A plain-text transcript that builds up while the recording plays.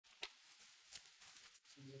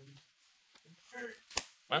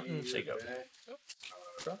Well, so you go.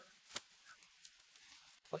 Draw.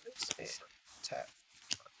 Focus and tap.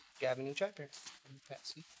 Gavin, new chapter.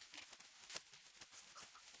 Pass you.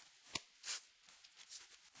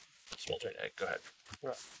 Smolder egg. Go ahead.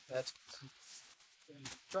 Right. That's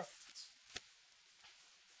draw.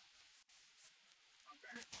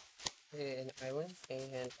 And I win,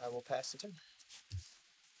 and I will pass the turn.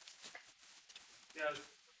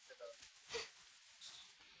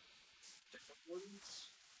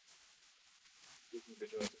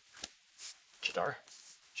 Jadar.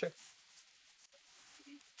 Sure.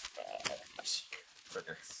 Nice.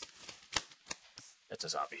 Burger. It's a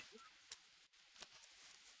zombie.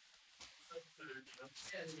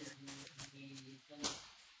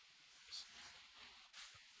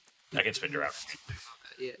 I can spin around.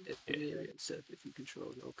 Yeah, if you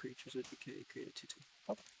control no creatures with decay, create a 2/2.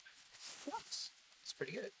 Okay. That's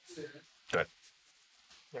pretty good. Go ahead.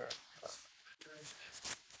 Alright.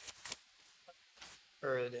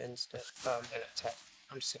 Or the instead, and tap.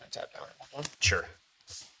 I'm just gonna tap down that one. Sure.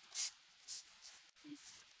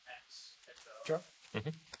 Draw. Mm-hmm.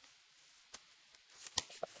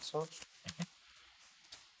 This one.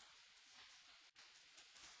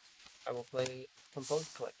 I will play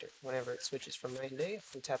Component Collector. Whenever it switches from night and day, I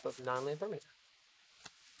can tap up non-land permanent.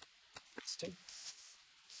 That's 2.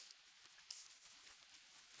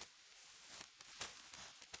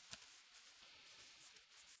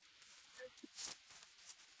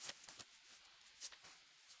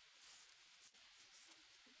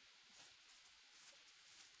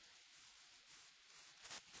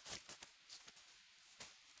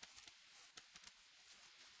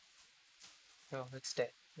 Oh, it's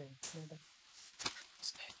dead. No, it's dead.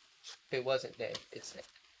 If it wasn't dead, it's dead.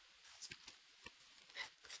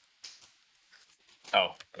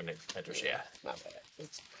 Oh, when it enters, yeah. My bad.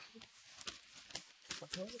 It's...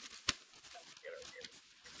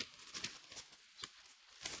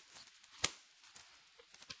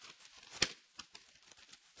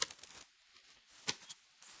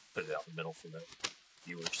 Put it out in the middle for the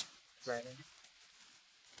viewers. Right.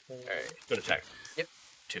 Alright, go to attack. Yep.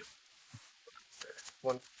 2.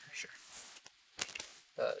 1. Sure.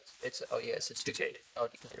 It's oh yes, it's Decayed. Oh,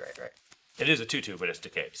 right. It is a 2/2, but it's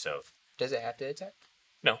decayed, so. Does it have to attack?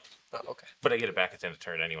 No. Oh, okay. But I get it back at the end of the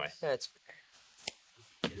turn anyway. That's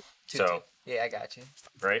fair. 2/2. So. Yeah, I got you.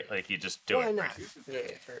 Right? Like you just do Why it. not? Right?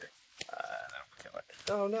 Yeah, for. Kill it.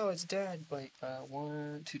 Oh no, it's dead. Like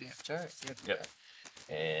 1, 2 damage. All right. Yep.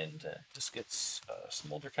 And this gets a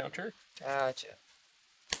smolder counter. Gotcha.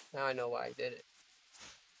 Now I know why I did it.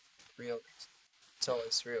 Real reasons. It's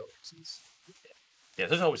always real reasons. Yeah,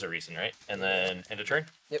 there's always a reason, right? And then end of turn.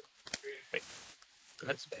 Yep. Wait. Go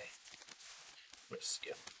ahead. Bay. Let's see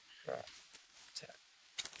if. Draw. Tap.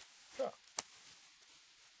 Draw.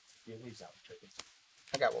 Yeah, leaves out.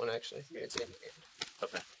 I got one actually. It's in the end.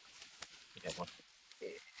 Okay. You got one. Yeah.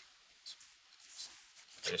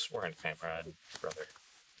 I just swore on camera, brother.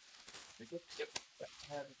 Yep.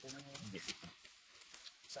 Have it in Yeah.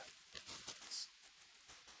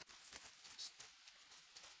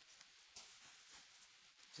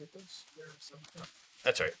 Is it this? Or something?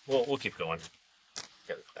 That's all right. We'll keep going.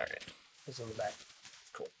 All right. It's in the back.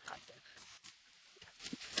 Cool.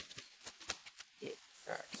 Yeah.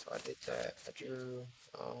 Alright, so I did that. I drew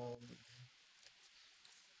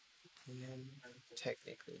and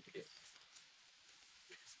technically did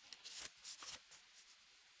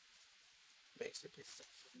makes it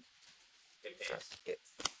yeah.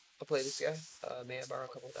 I'll play this guy. May I borrow a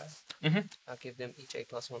couple of dice? Mm-hmm. I'll give them each a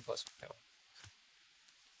 +1/+1 power.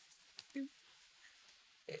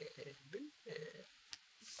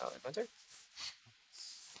 Oh, my turn.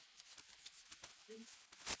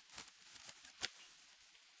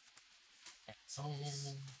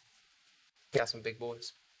 Got some big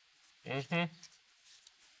boys. Mm-hmm.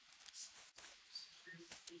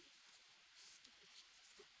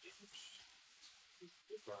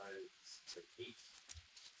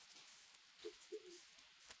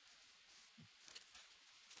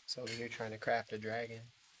 So you're trying to craft a dragon.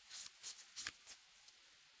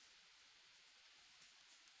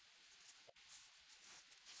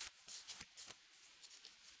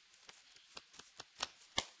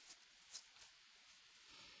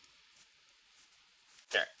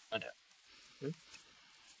 There, undo.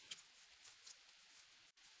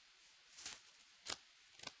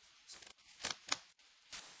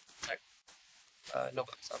 No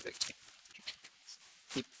bucks. I'll pick 2.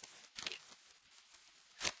 Keep.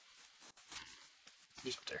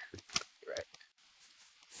 He's up there. You're right.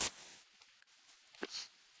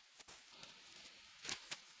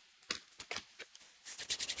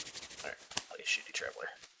 Alright, I'll get Shitty Traveler.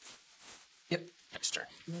 Yep. Next turn.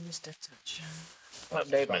 Minus death touch. Oh,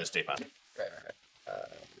 Day minus day bond. Right.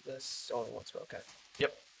 This only one spell. Okay.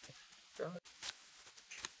 Yep. Draw it.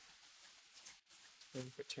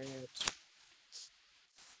 And return it.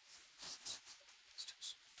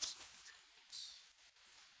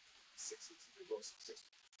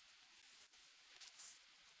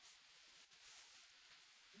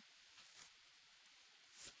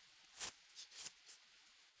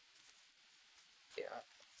 Yeah.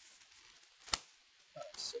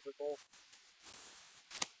 Silver bolt.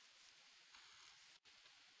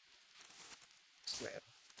 Slam.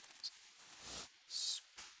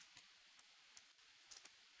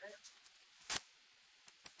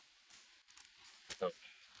 Oh.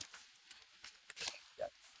 Yeah.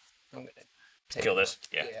 I'm gonna Kill this?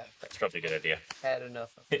 Yeah. That's probably a good idea. Had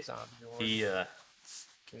enough of the zombie war. He,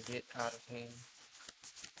 Can get out of hand.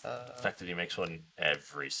 the fact that he makes one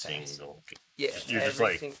every single... Yeah, You're just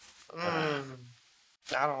like... I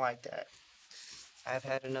don't like that. I've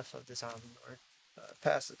had enough of the zombie war.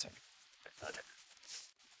 Pass the turn.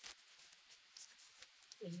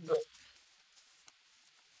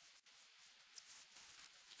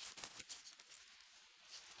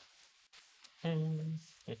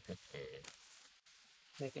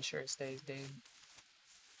 Making sure it stays dead.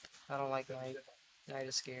 I don't like night. Night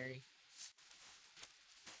is scary.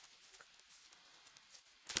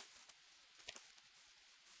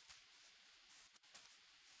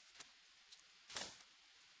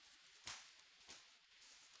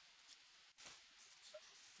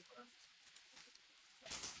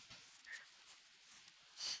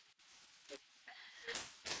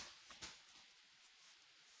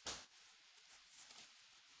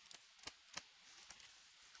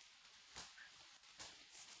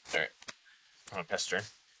 Alright. On pass turn.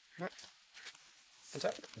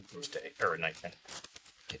 Attack. Day, or night then.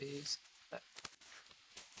 It is.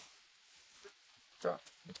 Draw.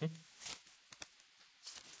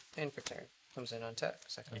 And for turn. Comes in on tap.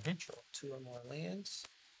 Second control 2 or more lands.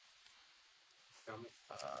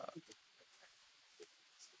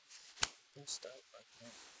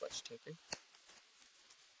 Flesh taker.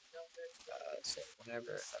 So whenever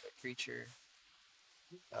another creature,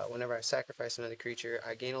 whenever I sacrifice another creature,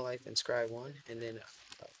 I gain a life and scry 1, and then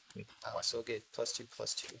I also get +2/+2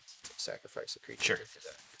 to sacrifice a creature.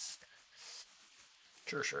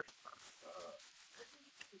 Sure.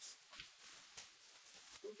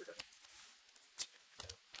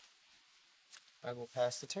 I will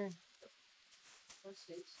pass the turn. The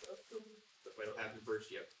fight will happen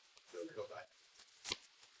first, yep. So he'll die.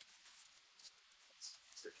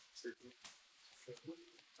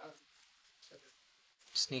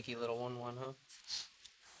 Sneaky little 1/1, huh?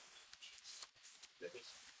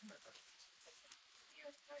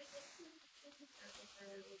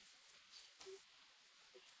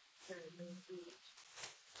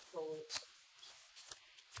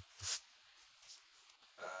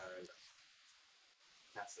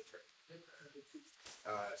 Pass the turn.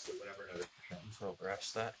 So whenever another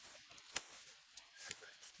Progress that.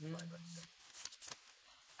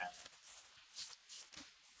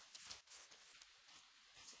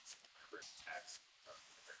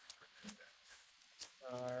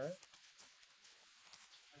 Alright.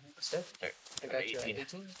 Steph? There. I got you at 18.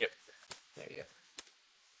 18? Yep. There you go.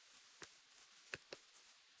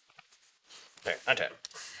 There, untap.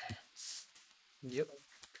 Yep.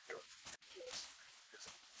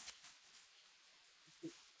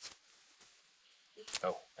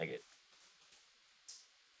 Oh, I get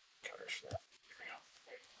counters for that. Here we go.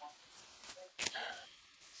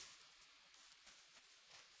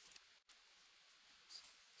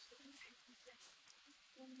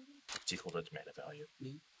 It's equal to its mana value.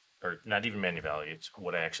 Or not even mana value, it's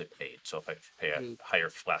what I actually paid. So if I pay a higher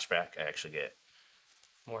flashback, I actually get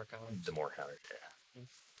More counters. the more counters. Yeah.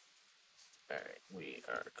 Alright, we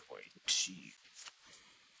are going to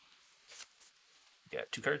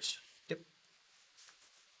get 2 cards. Yep.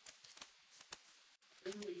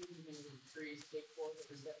 And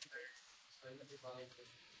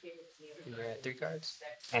you're at 3 cards?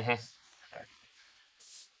 Mm-hmm.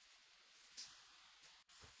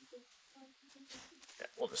 Yeah,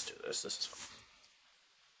 we'll just do this. This is fun.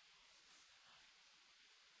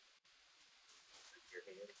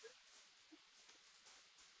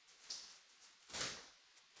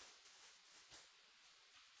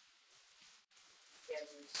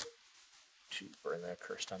 To burn that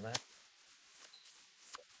cursed on that.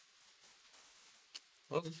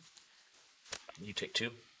 Well, You take 2.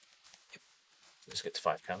 Yep. This gets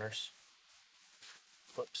 5 counters.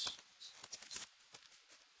 Whoops.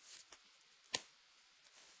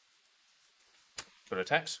 Go to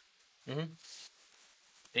attacks.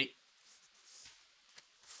 8.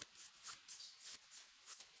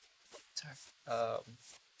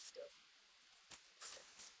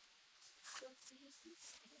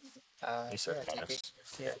 You said yeah, take bonus.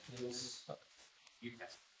 it. Yeah. You have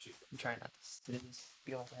to. I'm trying not to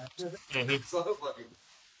be all that. Mm-hmm. So fucking.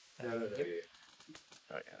 No, no, no, Yep.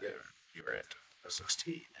 Oh yeah, you were at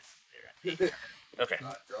 16. You're at 8. Okay,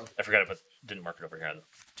 Draw. I forgot I didn't mark it over here on the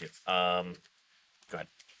 2. Go ahead.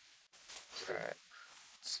 Alright.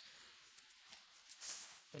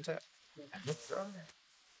 Untap. Draw.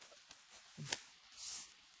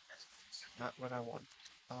 Not what I want.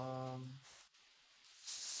 I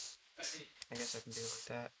guess I can do it like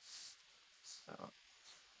that.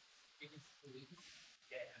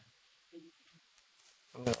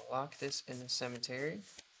 I'm gonna lock this in the cemetery.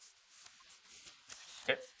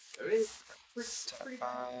 Okay. Top 5.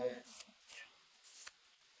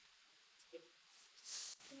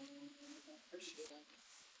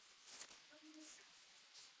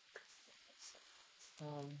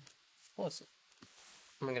 What was it?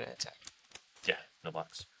 I'm gonna attack. Yeah, no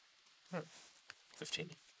blocks. Hmm. 15.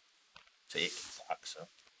 So 8 blocks. So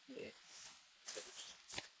Yeah.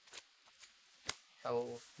 I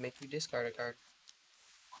will make you discard a card.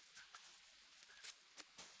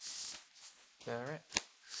 Alright.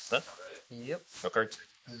 done. Yep. No cards.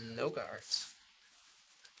 No cards.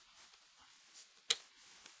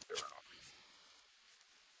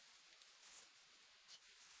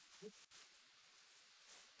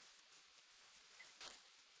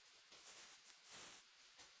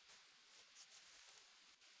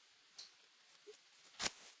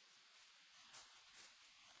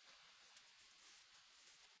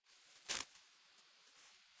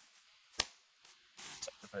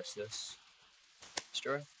 Sacrifice this.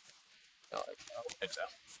 Destroy. Oh, Exile.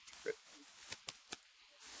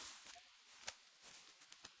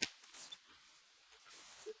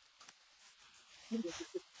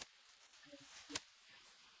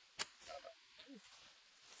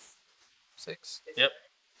 six. Yep.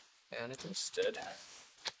 And it's Instead.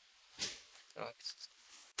 oh,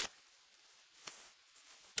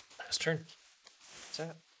 Last turn. what's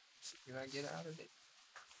that? Do I get out of it?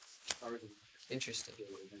 Interesting.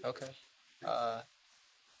 Okay.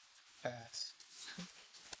 Pass.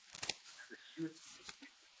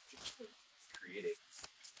 Creating.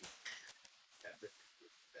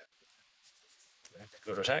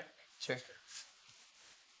 Go to attack. Sure.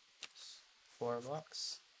 4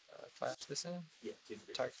 blocks. Flash this in. Yeah.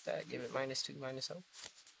 Target that. Give it -2, -0.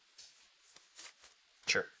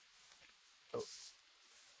 Sure. Oh.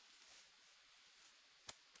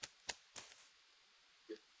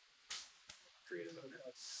 Creative.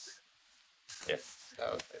 Yeah.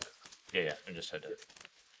 Oh, Yeah. I just had to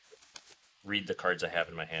read the cards I have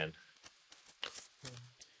in my hand.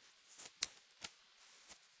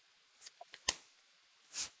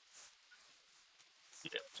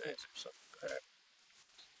 Yeah. So,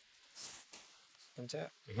 untap.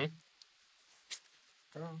 mm-hmm.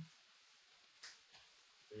 Draw.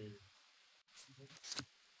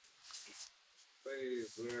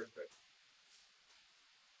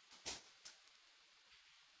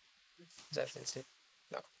 Is that instant?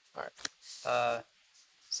 No. Alright.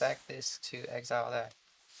 Sack this to exile that.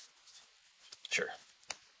 Sure.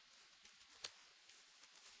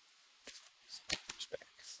 Back.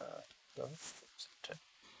 Go. Ten.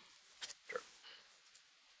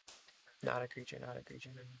 Not a creature, not a creature,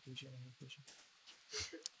 not a creature, not a creature.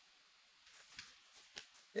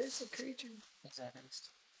 It's a creature. Is that next?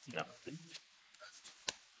 No.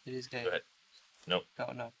 It is day. Go ahead. Nope.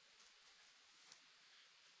 Oh, no.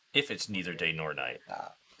 If it's neither day nor night,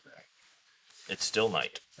 Ah, correct. it's still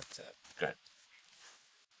night. That's it. Go ahead.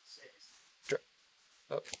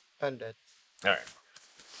 Oh, undead. All right.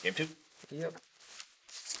 Game 2. Yep.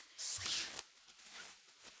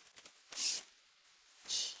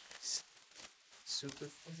 Jeez. Super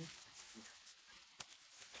fun.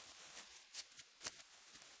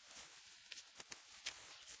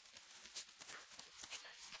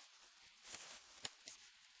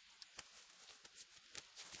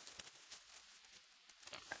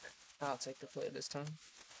 I'll take the play this time.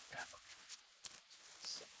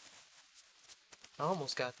 I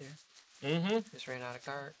almost got there. Mm-hmm. Just ran out of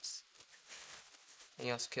cards. And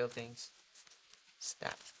you also killed things.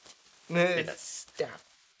 Stop. Stop.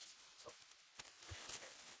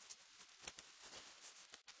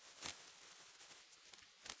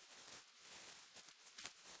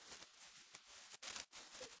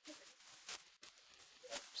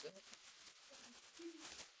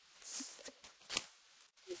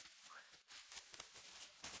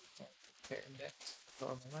 Here, next.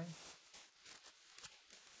 Normal line.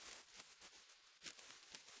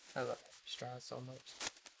 I love Innistrad so much.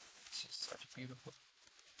 It's just such a beautiful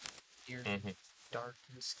Eerie, Mhm. dark,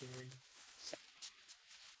 and scary.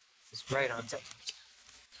 It's right on top.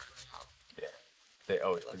 Yeah. They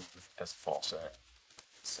always put as fall set.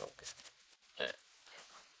 So good. Yeah.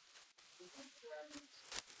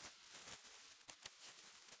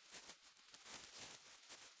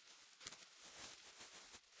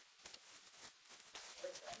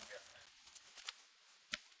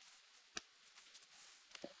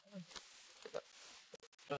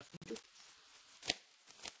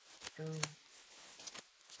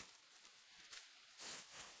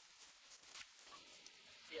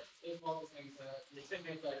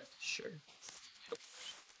 Sure.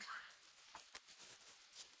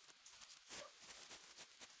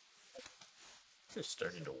 Just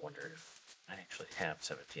starting to wonder if I actually have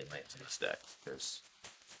 17 lands in this deck because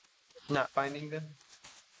Not finding them.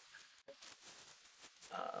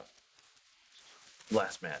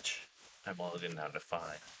 last match I mulliganed down to 5.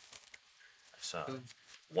 I saw Ooh.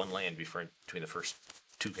 one land between the first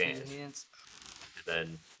two hands. Hands. And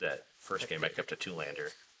then that first game I kept a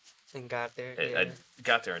 2-lander. And got there. I, Yeah. I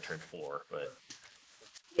got there on turn 4, but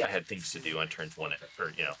I had things to do on turns 1 or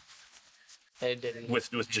It didn't. with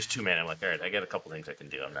just 2 mana. I'm like, all right, I got a couple things I can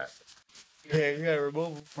do. I'm not. Yeah, you got to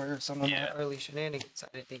remove them for some of Yeah. the early shenanigans. I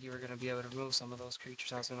didn't think you were going to be able to remove some of those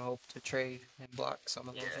creatures. I was going to hope to trade and block some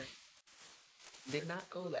of those. Yeah. Did not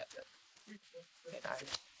go that way. And I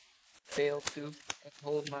failed to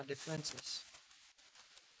hold my defenses.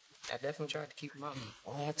 I definitely tried to keep them up.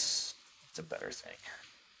 Well, that's a better thing.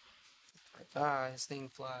 Ah, his thing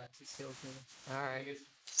flies. He killed me. Alright.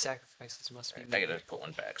 Sacrifices must be I made. gotta put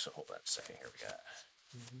one back. So hold on a second. Here we got.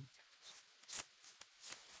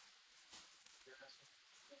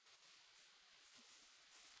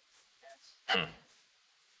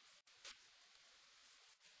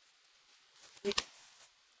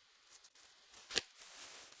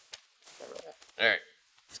 All right,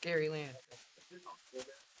 Scary land.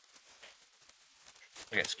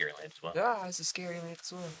 I got scary land as well. Ah, it's a scary land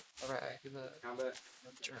as well. Alright, give a Combat.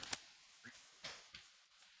 turn.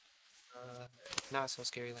 Not so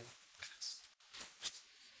scary land.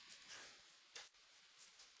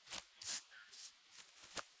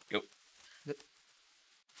 Yep.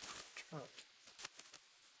 Oh.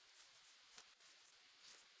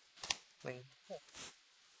 Land.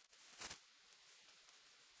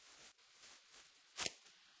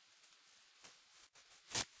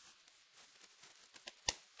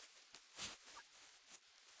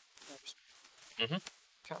 Mhm.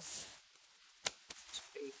 Count.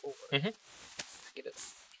 Pay 4. Mhm. Get it.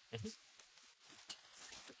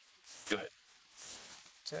 Go ahead.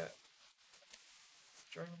 Tap.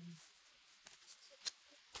 Draw.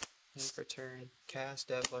 And for turn. Cast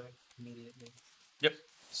Devler immediately. Yep.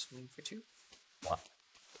 Swing for 2. Wow.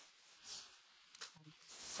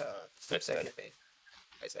 That's Second bad. phase.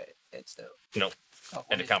 I said it's though. Nope. Oh,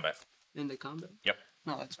 End of combat. Into combat? Yep.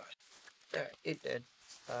 No, that's fine. Alright, it did.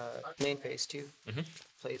 Main phase 2. Mhm.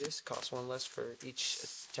 Play this, cost 1 less for each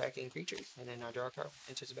attacking creature, and then I draw a card,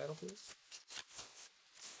 enters the battlefield.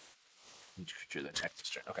 Each creature that attacked this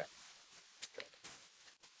turn. Okay.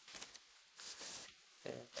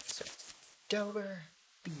 And that's it. Delver,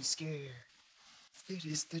 be scared. It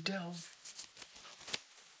is the Delver.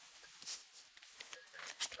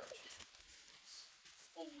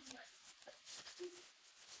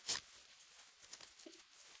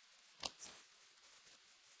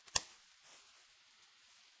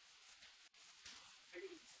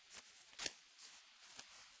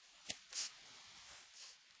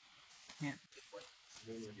 Yeah.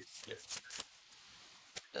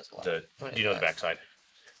 Does a lot. Do you know the backside?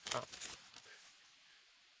 Oh.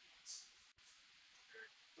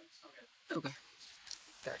 Okay.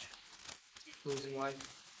 Gotcha. Losing life.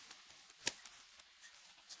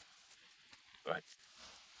 Go ahead.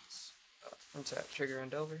 Untap trigger on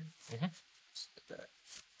Delver. Mhm. Set that.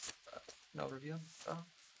 No reveal. Oh.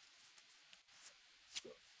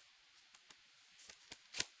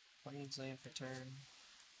 Plains land for turn.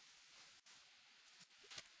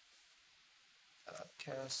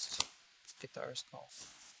 Cast Guitar's Call.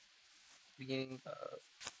 Beginning of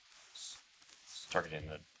Targeting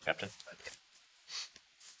the captain.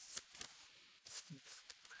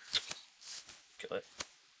 Kill it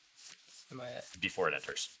am I at? before it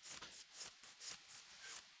enters.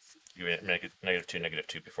 You make it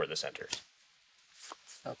 -2/-2 before this enters.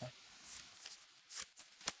 Okay.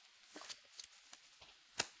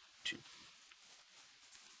 2.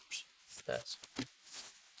 That's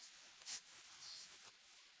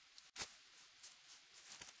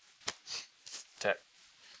Attack.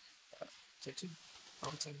 take 2.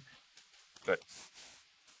 On team. Good.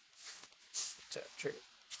 Tap trigger.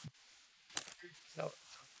 No.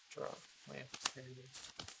 Draw. Land.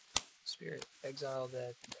 Spirit. Exile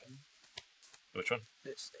that thing. Which one?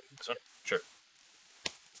 This thing. This one? Sure.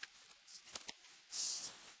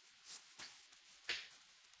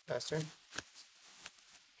 Pass turn.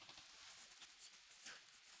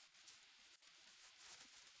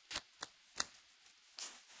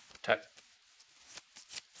 Tap.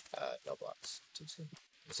 No blocks.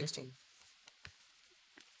 16.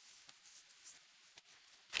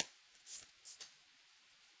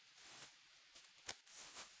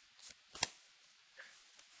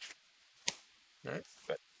 Alright.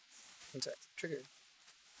 But Inside. Trigger.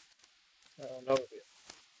 No review.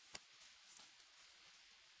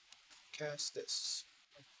 Cast this.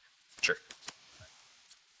 sure.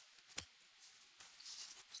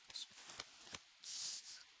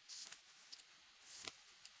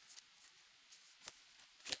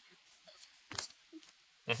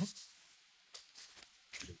 Mm-hmm.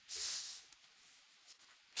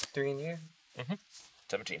 3 in the air. Mm-hmm.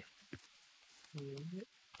 17. Yep.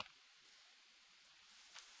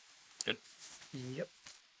 Good. Yep.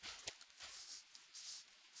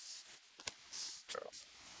 Draw.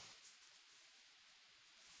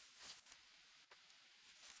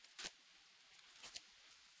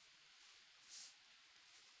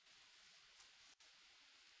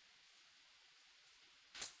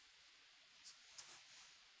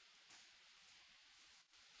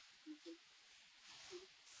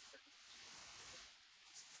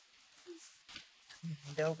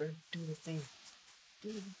 Delver, do the thing.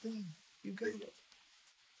 Do the thing. You got it.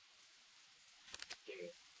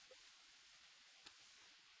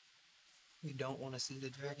 We don't want to see the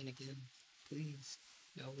dragon again. Please.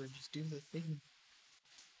 Delver, just do the thing.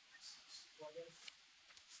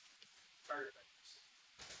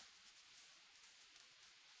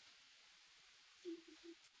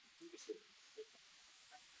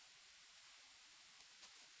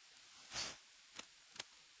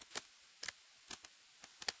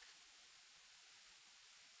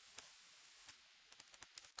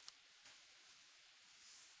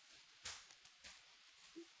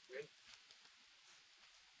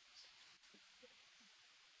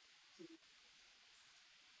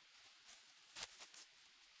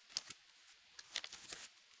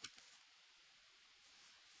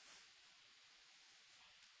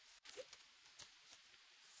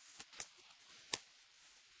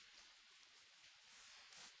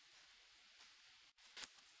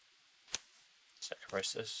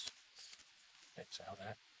 Sacrifice this. Exile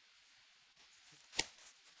that.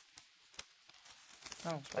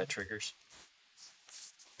 Oh, That triggers.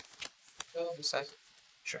 Decide.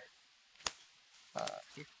 Sure.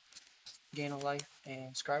 You gain a life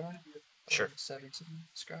and scry one. Sure. 17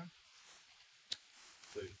 scry.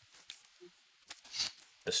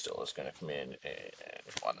 This still is going to come in and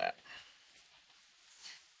on that.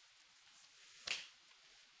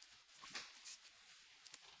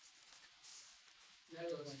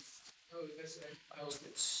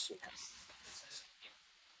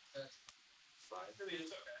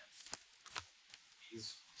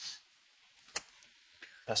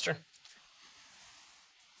 Pester.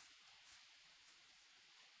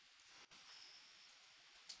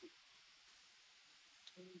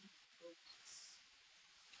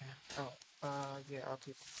 Oh, yeah, I'll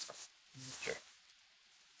keep it. Sure.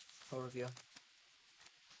 Overview.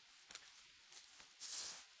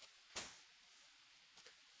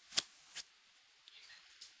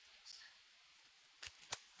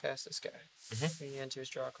 Cast this guy. Mm-hmm. When he enters,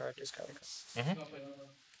 draw a card, discard a card. Mm-hmm.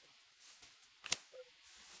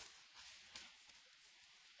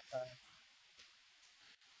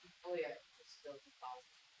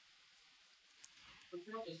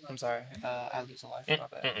 I'm sorry, I lose a life. My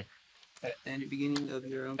bad. At the beginning of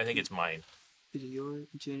your own. I think it's mine. Is it your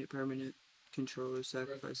enchanted permanent controller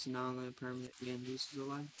sacrifice a non-land permanent and loses a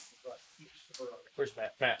life? Where's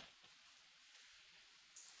Matt? Matt.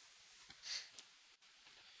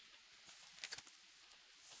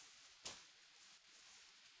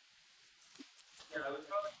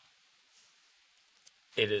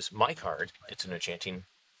 It is my card. It's an enchanting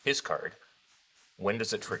his card. When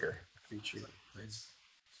does it trigger? Creature.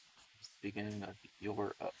 Beginning of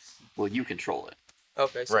your well, you control it.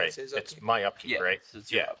 Okay, so Right. it's his It's upkeep. my upkeep, Yeah, right? so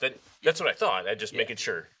it's your Yeah. upkeep. That's what I thought. I just Yeah. making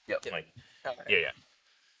sure. Yep. Like, Alright. yeah.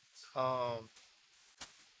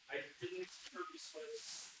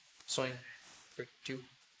 Swing for 2.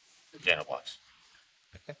 Yeah, no blocks.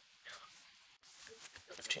 Okay.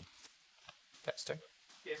 15. Pass turn.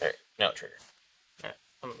 There. Now it trigger. Alright.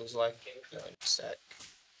 I'm gonna lose life. Sack.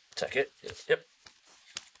 Attack it. Yep.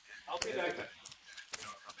 I'll be back then.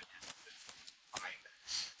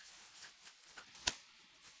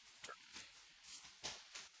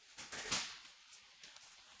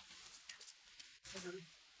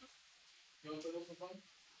 So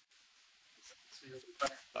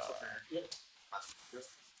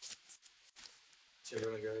you're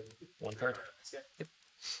really good. One card. Yep.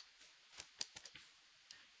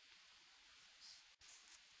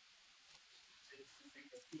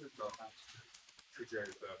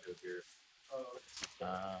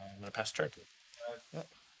 I'm gonna pass turn. Yep.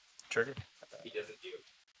 Trigger. He doesn't do.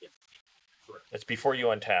 Yeah. It's before you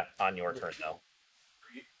untap on your turn, though.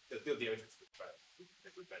 The damage is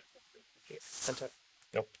Untap.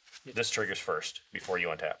 Nope. This triggers first before you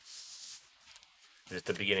untap. It's at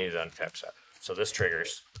the beginning of the untap step. So this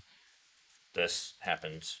triggers. This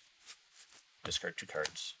happens. Discard 2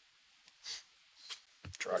 cards.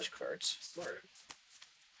 Draw 2 cards. smart.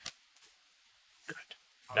 Good.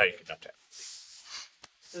 Now you can untap.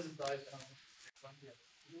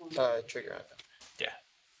 Trigger on that. Yeah.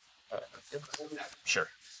 Yep. Sure.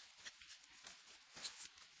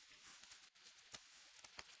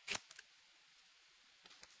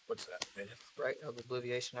 What's that? Right of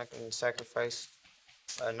Obliviation, I can sacrifice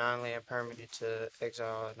a non-land permanent to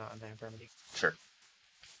exile a non-land permanent. Sure.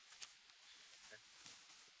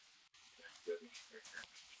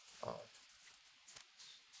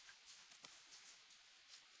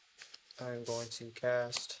 I'm going to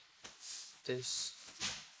cast this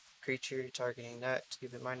creature targeting that to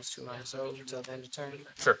give it -2/-0 until the end of turn.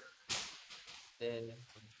 Sure. Then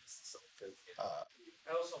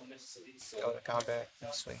go to combat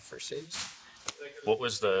and swing for 6. What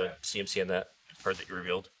was the CMC on that card that you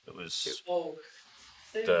revealed? It was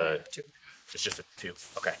the. 2. It's just a 2.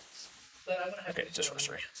 Okay. Okay. It's just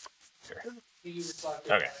sorcery. Sure.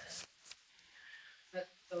 Okay.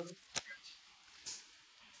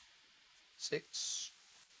 6.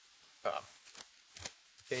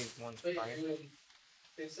 Big one Wait, fire.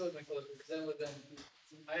 they still would have been closer because that would have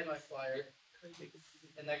been. I had my flyer.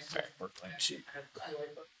 And next Okay. We're going to. I had the flyer.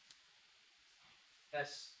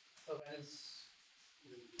 That's so as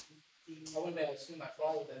I wouldn't be able to swing my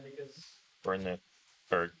flyer with them because Burn the.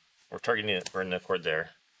 Or we're targeting it. Burn the cord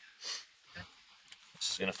there.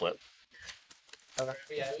 This is gonna flip. Okay.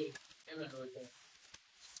 yeah, it would really cool.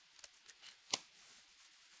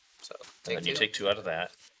 So And then you take 2 out of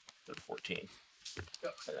that. To 14.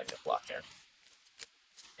 Yep. And then get blocked there.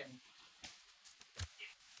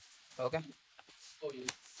 Okay. Oh yeah.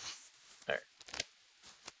 There.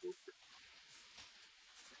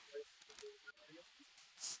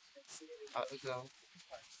 Out we go.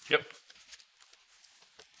 Yep.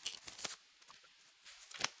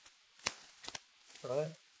 Go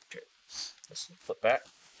ahead. Okay. Let's flip back.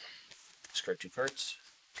 Discard 2 cards.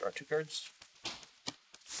 Draw 2 cards.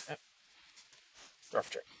 Yep. Draw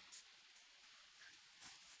for turn.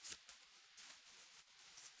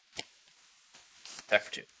 Attack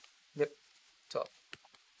for 2. Yep. 12.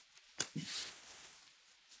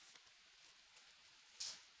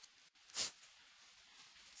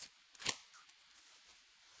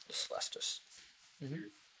 Celestis. Mm-hmm.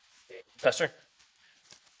 Pester.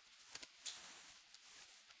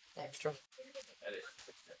 Extra.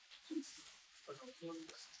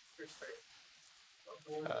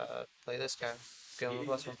 Play this guy. Give him a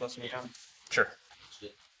 +1/+1 anytime. Sure.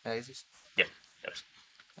 Yeah, easy. Yeah. Yep.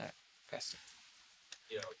 Alright, pass it.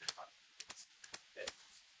 You know,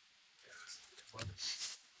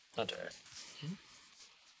 Not alright.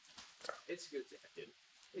 it's a good thing I did.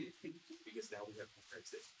 Because now we have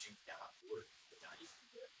cards that do not work, but not even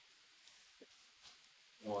good.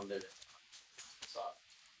 One that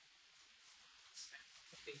soft.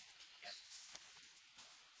 I think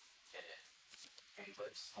and but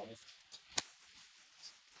it's home.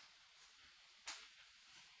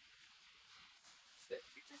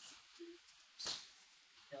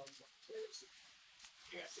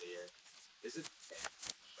 Yeah, is it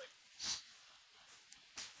like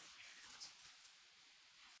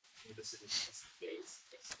this is space?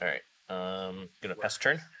 Alright. Gonna pass the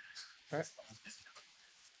turn. Alright.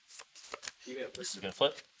 This is gonna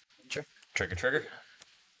flip. Sure. Trigger.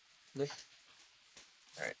 Yeah.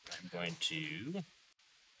 Alright. I'm going to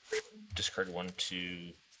discard 1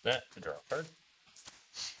 to that to draw a card.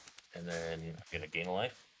 And then I'm gonna gain a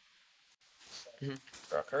life. Mhm.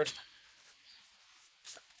 Draw a card.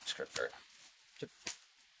 Discard a card. Yep.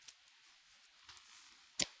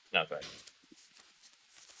 Now go ahead.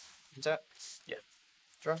 Is that? Yeah.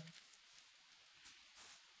 Draw.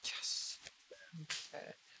 Yes.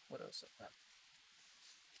 Okay. What else?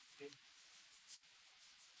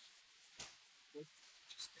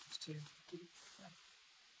 Just these 2.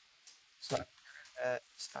 Stop.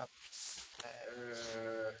 Stop.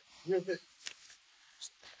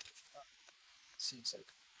 Seems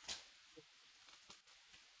like.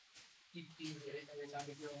 You get it every time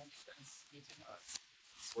you go. That's me too.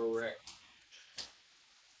 Where we're at.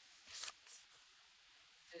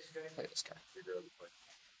 Play this guy. Figure out the play.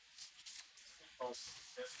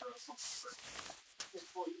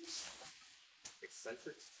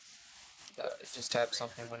 Eccentric. Just tap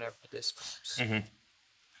something whenever this.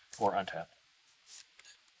 Or untap.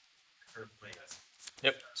 Or play us.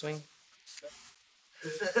 Yep. Swing.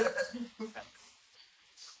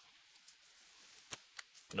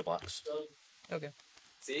 No blocks. Okay.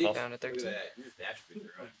 See? Oh. Down to Look at 13. that. You're just naturally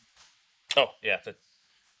throwing. Oh, yeah.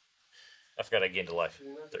 I forgot I gained a life.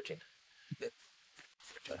 13. Yep.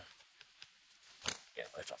 Yeah,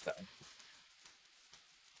 life off that one.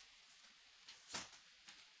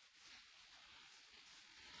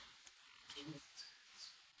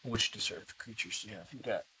 Which deserved creatures do you have? You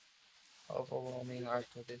got Overwhelming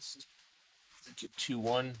Archdist. get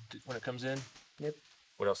 2/1 when it comes in. Yep.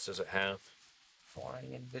 What else does it have?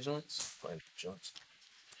 Flying and Vigilance. Flying Vigilance.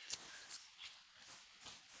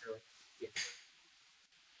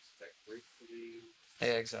 Yeah,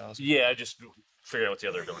 exiles. Yeah, I just figured out what the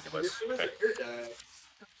other ability was. Okay.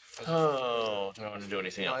 Oh, do I want to do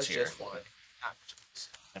anything No, else it's here? just flying. Not Vigilance.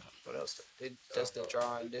 What else? It does the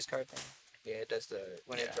draw and discard thing. Yeah, it does the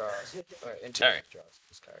when it draws or until Alright. it draws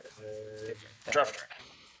discard. It's different. Draw for turn.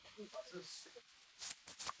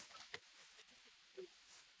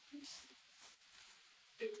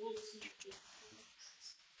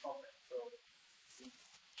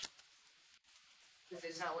 Because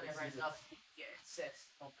it's not whenever enough yeah, it says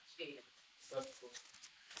data.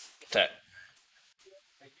 Attack.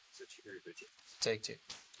 Take 2.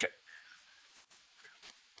 Okay.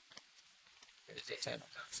 It's a 10.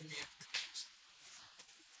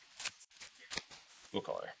 We'll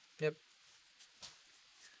call her. Yep.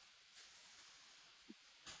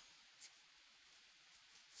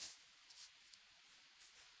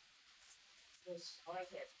 I want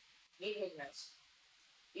to hit. Need ignites.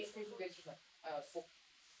 Each creature gets 4.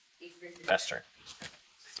 Each creature. Pass turn.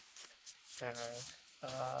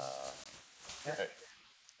 Okay.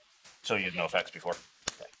 So you had no effects before?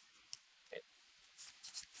 Okay.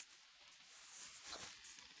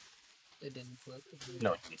 It didn't flip.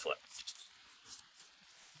 No, it didn't flip.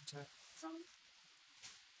 Start.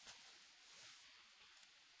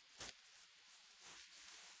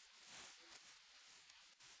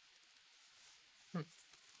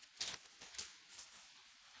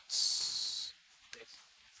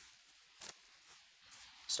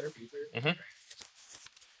 Mm-hmm.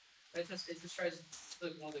 It just tries to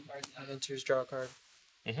look one of the cards. Enters draw a card.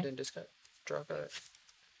 Mhm. Then discard. Draw a card.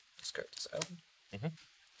 Discard this out.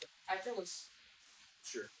 After was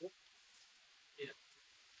Sure.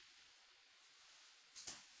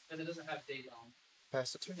 And it doesn't have date on.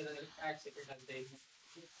 Pass the turn. And then it acts if it has date.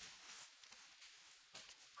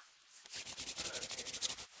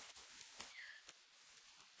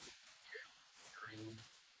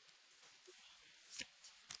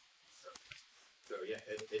 So yeah,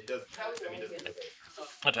 it does. I mean, it doesn't.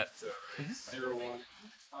 Attack. So 0/1.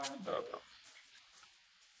 Oh, no.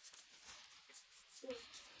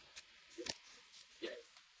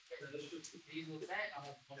 These will that.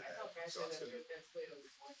 Okay, so that's way over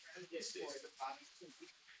 4 turns. It's for the bottom 2.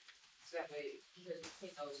 So that way, because we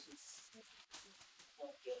take those.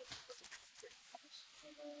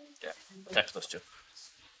 Yeah. Attack those 2.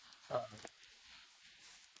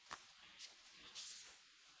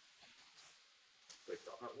 Like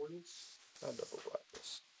the hot ones. I'll double block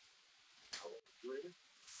this. How long is it rated?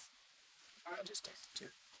 I just take the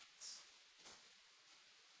 2.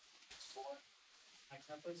 It's 4. I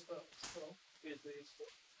can't play spell. It's 4. Yeah.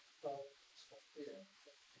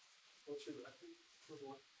 What's your record?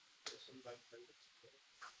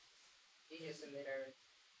 You just submit our.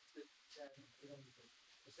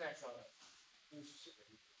 It's not showing up.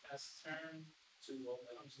 Pass turn.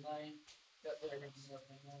 Comes 9. Yep. Everything's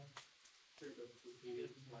nothing more.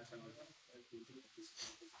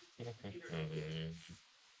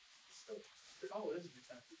 Oh, it is a good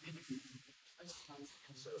time.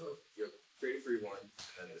 So you have create a free one, and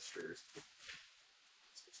then this triggers.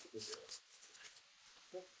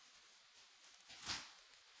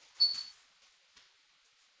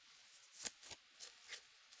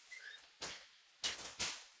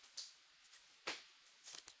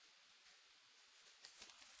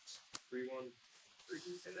 Free one,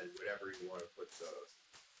 and then whatever you want to put the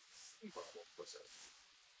plus it.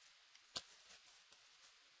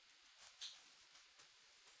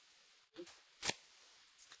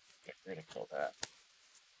 Okay, we're gonna kill that.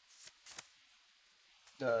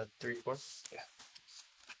 3, 4. Yeah.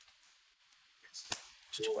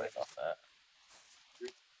 Just 2 life off that.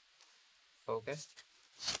 Okay.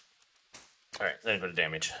 Alright, then go to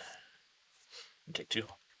damage. And take 2.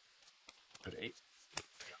 Go to 8.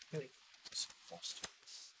 Lost.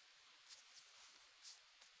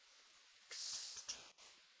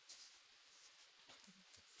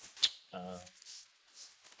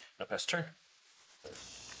 No pass turn.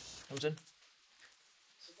 Comes in.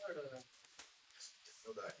 So where the,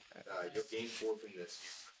 Know that you'll gain 4 from this.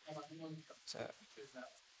 I'm on one So, is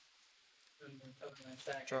that. And then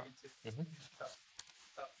attack Draw. into Mhm. tough.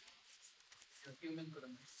 You're human, put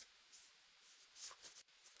them.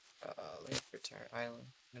 late for turn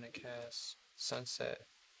island. I'm gonna cast Sunset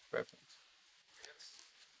Reverence.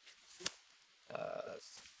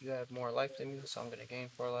 You have more life than me, so I'm gonna gain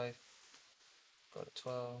 4 life. Go to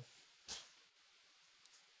 12.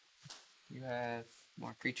 You have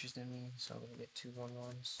more creatures than me, so I'm gonna get 2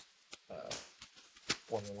 1/1s.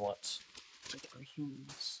 1 and once. Or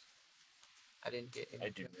humans. I didn't get any. I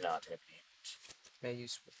do not have any. May I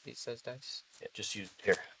use it says dice? Yeah, just use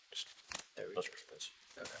here. Just There we those go. reasons.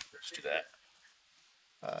 Okay. Just do that.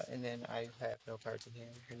 And then I have no cards in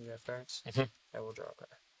hand, and you have cards. Mhm. I will draw a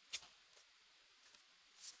card.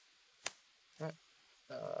 Alright.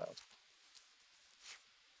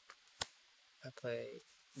 I play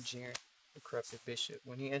Jiren, the Corrupted Bishop.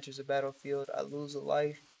 When he enters the battlefield, I lose a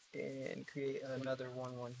life and create another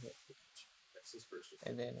 1/1 hit. That's his first.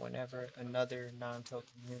 And then whenever another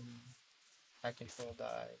non-token human I control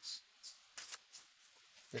dies,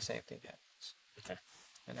 the same thing happens. Okay.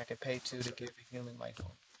 And I can pay 2 to give a human life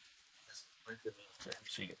on. Okay,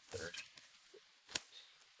 so you get 3rd.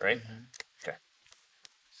 Right? Okay.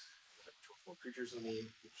 4 creatures in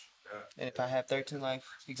the. And if I have 13 life,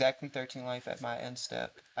 exactly 13 life at my end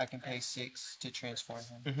step, I can pay 6 to transform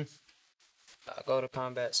him. Go to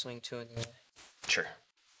combat, swing 2 in the air. Sure.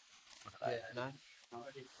 Yeah, 9.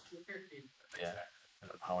 Yeah. I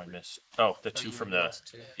don't know how I missed. Oh, the 2 you from the. lost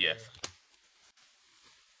 2. Yeah.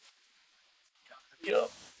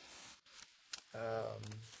 Yup.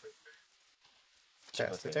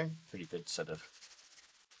 Pass the turn. Pretty good set of.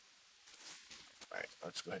 Alright,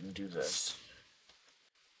 let's go ahead and do this.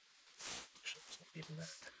 Actually, it's not even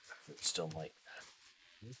that. It still might.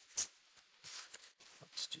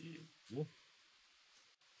 Let's do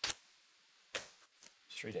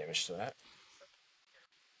 3 damage to that.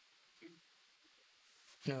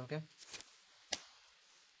 No, okay.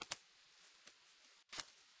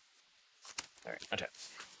 Alright, untap.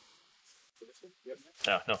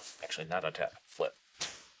 No, actually not untap. Flip.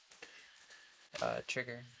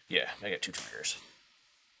 Trigger. Yeah, I got 2 triggers.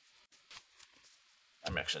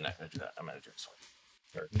 I'm actually not going to do that. I'm going to do this one.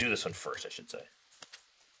 Or do this one first, I should say.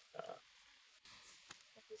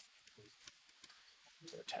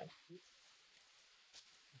 10.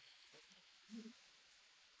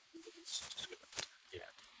 Yeah.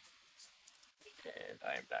 And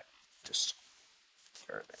I am back to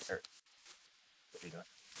what are you doing?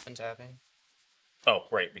 Untapping. Oh,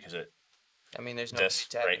 right, because it. I mean, there's no This,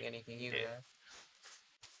 tapping right. anything you Yeah. have.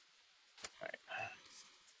 Alright.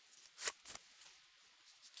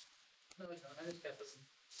 No, I just got this.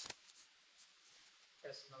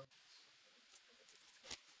 Yes, no.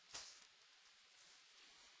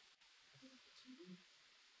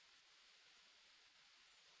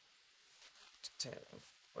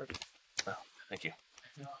 Work. Oh, thank you.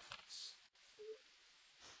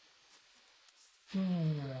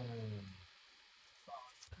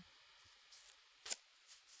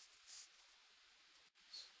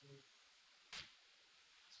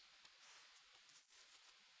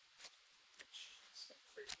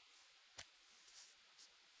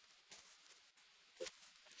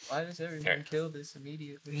 Why does everyone Here. kill this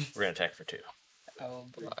immediately? We're going to attack for 2. I will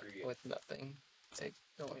block with nothing. Take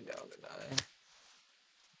going down to 9.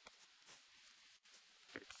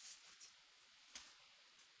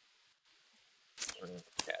 We're going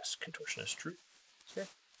to cast Contortionist Troop. Sure.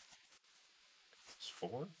 It's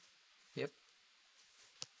 4. Yep.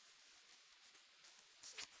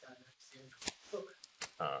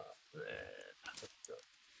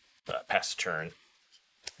 Pass the turn.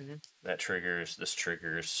 Mhm. That triggers. This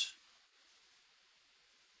triggers.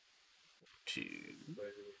 2.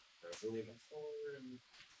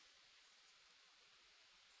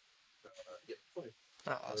 Yep.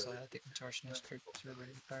 I also have the contortionist creep to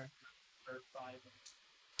the card. Or 5.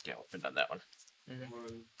 Yeah, we've done that one.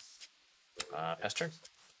 Pass turn.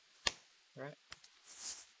 Alright.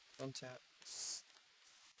 Untap.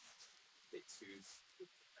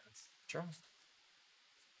 Draw.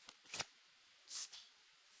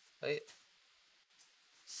 Play it.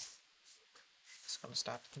 It's gonna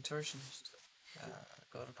stop the contortionist.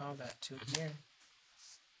 Go to combat. 2 in here.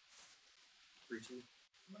 3/2.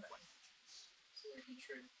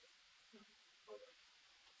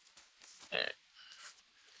 Alright.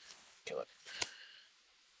 Kill it.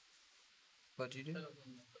 What'd you do?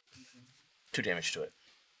 2 damage to it.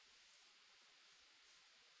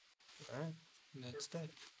 Alright. That's dead.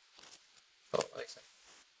 Oh, like so.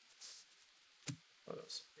 What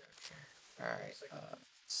else? Alright, let's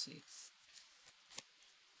see.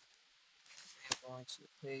 I'm going to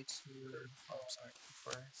pay to. Oh, sorry.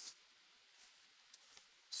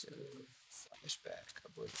 To flashback, I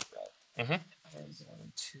believe that. Mm-hmm. I'm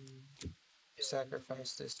going to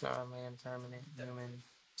sacrifice this non-land permanent human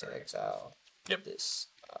to exile. Yep. This.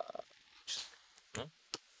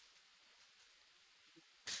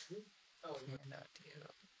 Not deal.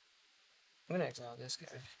 I'm gonna exile this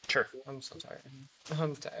guy. Sure. I'm so tired.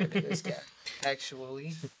 I'm tired of this guy.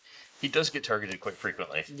 Actually. He does get targeted quite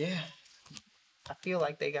frequently. Yeah. I feel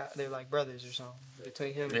like they're like brothers or something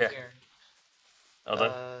between him and Yeah. Karen.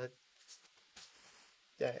 Oh,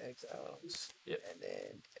 That exiles. Yep. And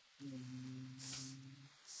then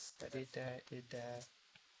I did that.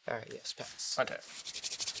 Alright, yes, pass. Attack.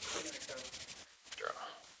 Draw.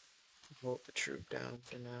 Hold the troop down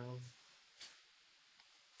for now.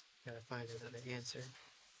 Gotta find another answer.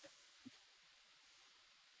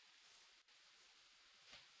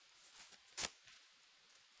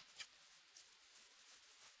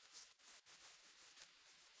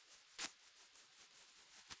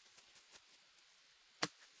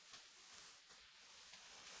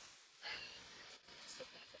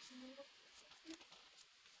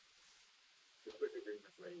 The quick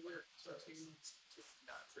agreement for anywhere, so it's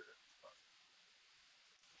not trigger.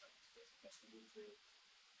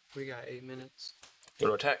 We got 8 minutes. Go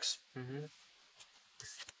to attacks. Mm-hmm.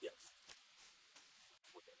 Yep.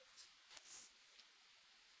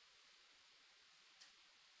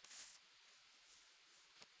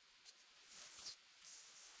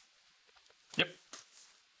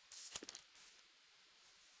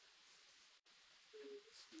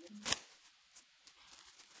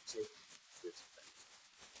 So it's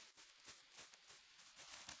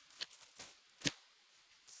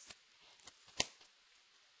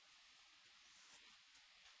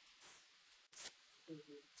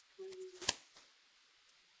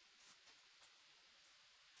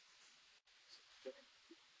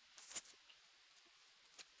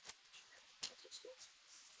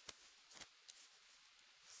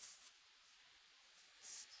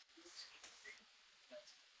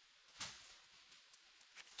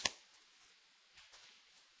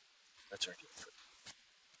That's right.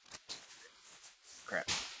 Crap.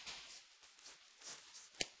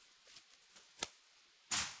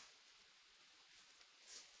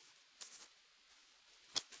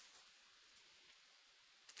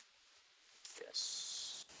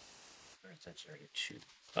 Yes. That's already 2.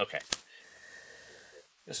 Okay.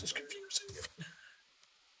 This is confusing.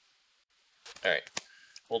 Alright.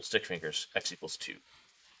 Hold stick fingers. X equals 2.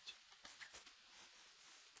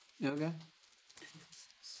 You okay?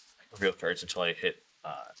 Reveal cards until I hit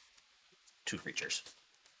 2 creatures.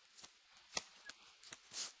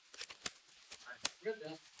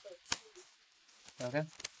 Okay.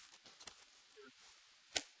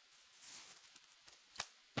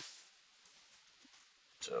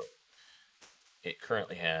 So it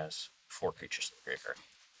currently has 4 creatures in the graveyard.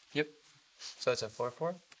 Yep. So it's a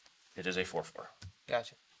 4/4? It is a 4/4.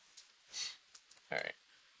 Gotcha. Alright.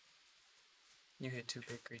 You hit 2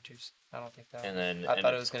 big creatures. I don't think that. And then I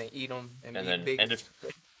thought it was gonna eat them and and be then big.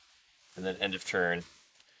 end of turn,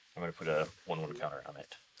 I'm gonna put a 1/1 counter on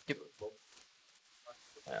it. Yep.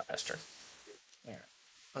 Pass turn. Alright.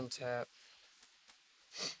 Untap.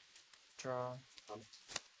 Draw.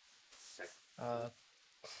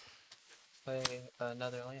 Play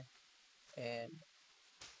another land. And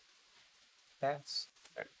pass.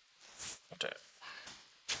 Attack.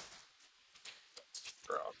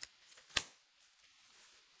 Draw.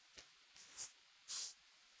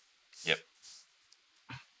 Yep.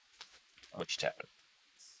 What you tapping?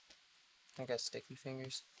 I got sticky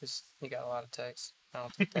fingers because he got a lot of text. I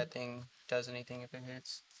don't think that thing does anything if it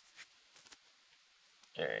hits.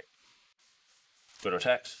 Alright. Go to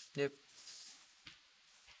attacks. Yep.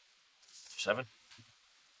 7.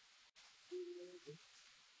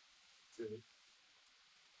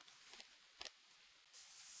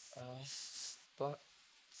 Block.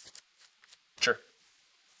 Sure.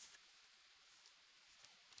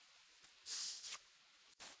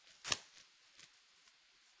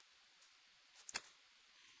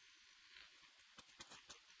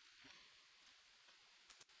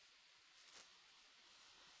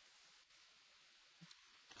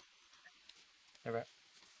 Alright.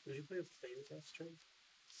 Did you play a play with that string?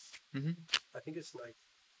 Mm-hmm. I think it's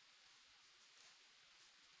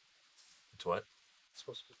It's what?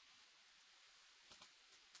 supposed to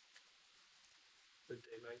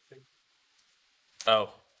night thing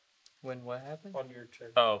Oh, When what happened? on your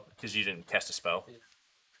turn. oh, because you didn't cast a spell. Yeah.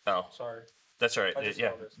 Oh, Sorry. that's all right. I just Yeah,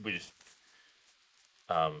 noticed. we just.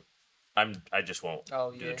 I just won't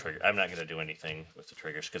Oh, do yeah. the trigger. I'm not gonna do anything with the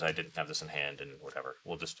triggers because I didn't have this in hand and whatever.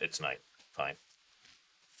 We'll just. It's night. Fine.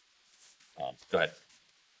 Go ahead.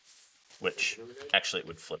 Which actually it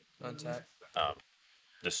would flip. Untap.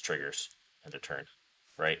 This triggers end of turn,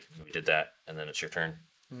 right? We did that, and then it's your turn.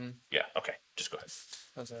 Mhm. Yeah. Okay. Just go ahead.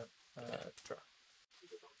 Untap. Draw.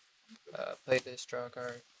 Play this, draw a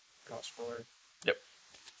card, cost 4. Yep.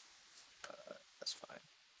 That's fine.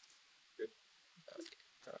 Good. Okay,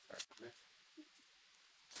 draw a card.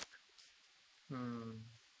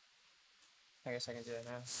 I guess I can do that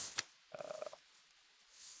now.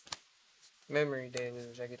 Memory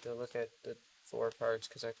deluge. I get to look at the 4 cards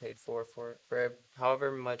because I paid 4 for it. For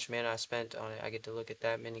however much mana I spent on it, I get to look at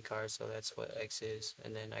that many cards. So that's what X is,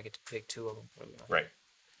 and then I get to pick 2 of them. From my Right.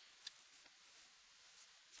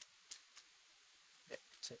 Yeah,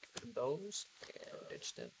 take those and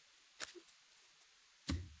ditch them.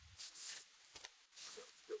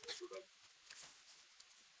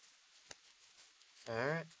 All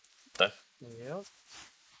right. Done. Yep. All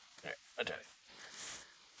right. Attack.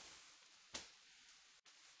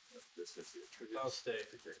 This is your trigger. I'll stay.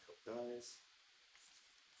 Trigger a couple dice.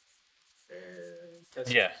 And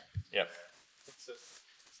That's Yeah. Yep. That's it.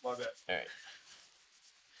 My bad.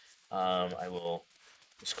 All right. I will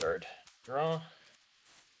discard draw,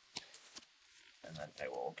 and then I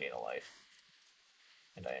will gain a life.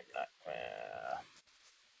 And I am not.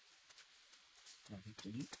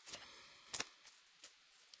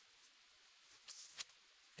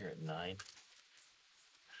 You're at 9.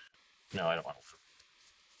 No, I don't want to.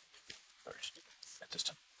 First, at this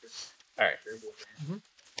time. All right.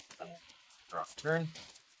 Draw for turn.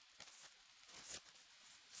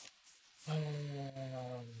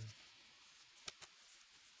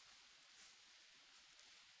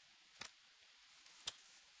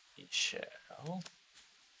 We shall.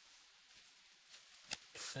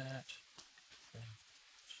 That.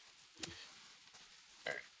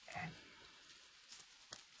 Alright.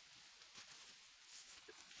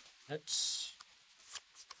 Let's.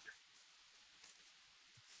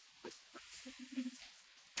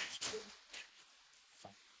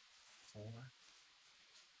 Four.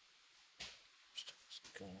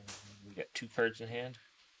 We got 2 cards in hand.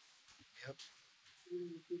 Yep.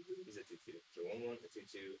 he's at 2-2. So 1-1, a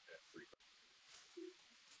 2-2, and a 3-5.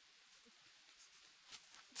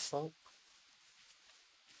 Fault.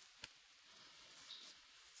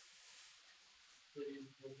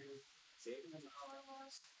 See?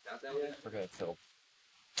 Not that way. We're gonna fill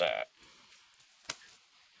that.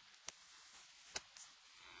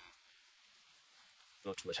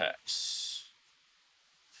 Go to attacks.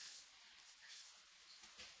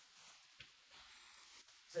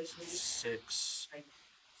 Six,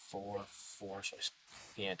 4, 4. So I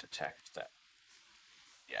can't attack that.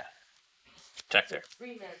 Yeah. Attack there. 3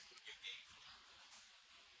 minutes.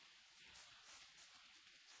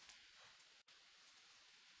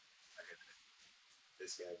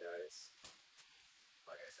 This guy dies.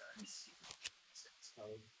 My guy dies.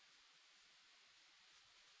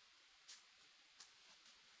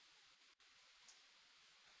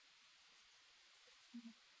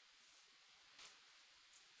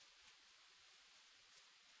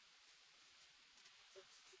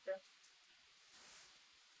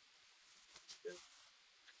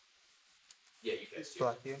 Yeah, you guys do.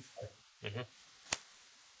 Block you.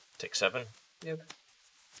 Take 7. Yep.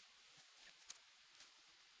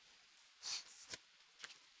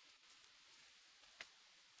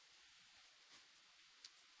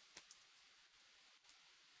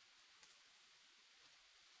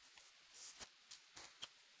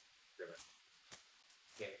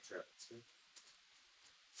 Can't trap it.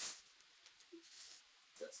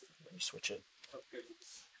 That's the Let me switch it okay.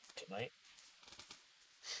 tonight.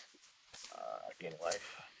 Gain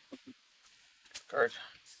life. Card.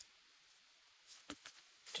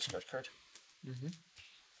 Discard card. Mm-hmm.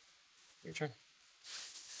 Your turn.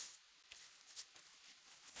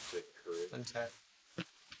 The courage. Untap.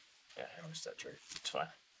 Yeah, I missed that trigger. It's fine.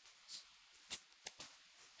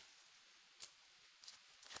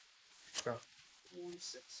 Draw.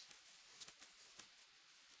 6.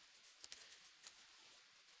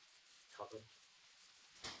 Cover.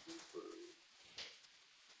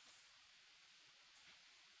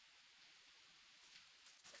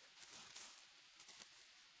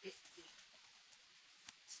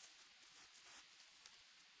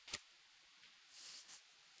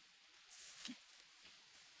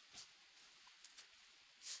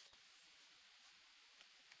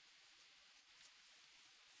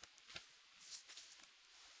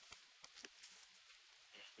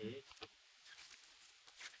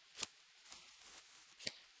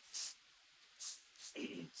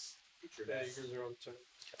 Yeah, you guys are on turn.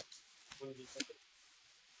 When do you think it?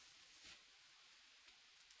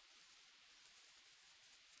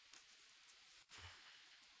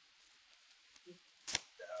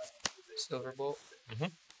 Silverbolt.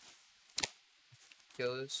 Mhm.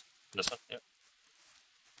 Kill this. This one. Yep.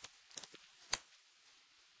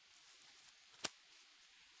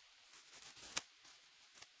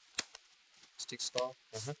 Stick stall.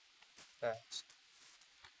 Mhm. Pass.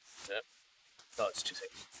 Yep. No, it's 2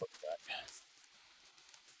 things. Flip it back.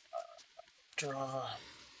 Draw.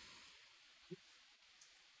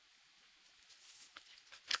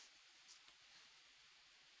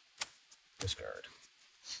 Discard.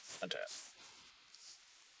 Untap.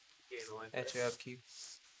 At your upkeep.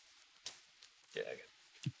 Yeah, I get.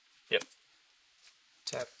 Yep.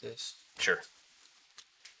 Tap this. Sure.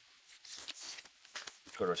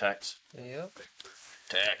 Go to attacks. Yep.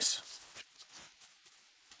 Attacks.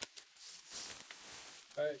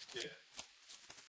 Alright, yeah.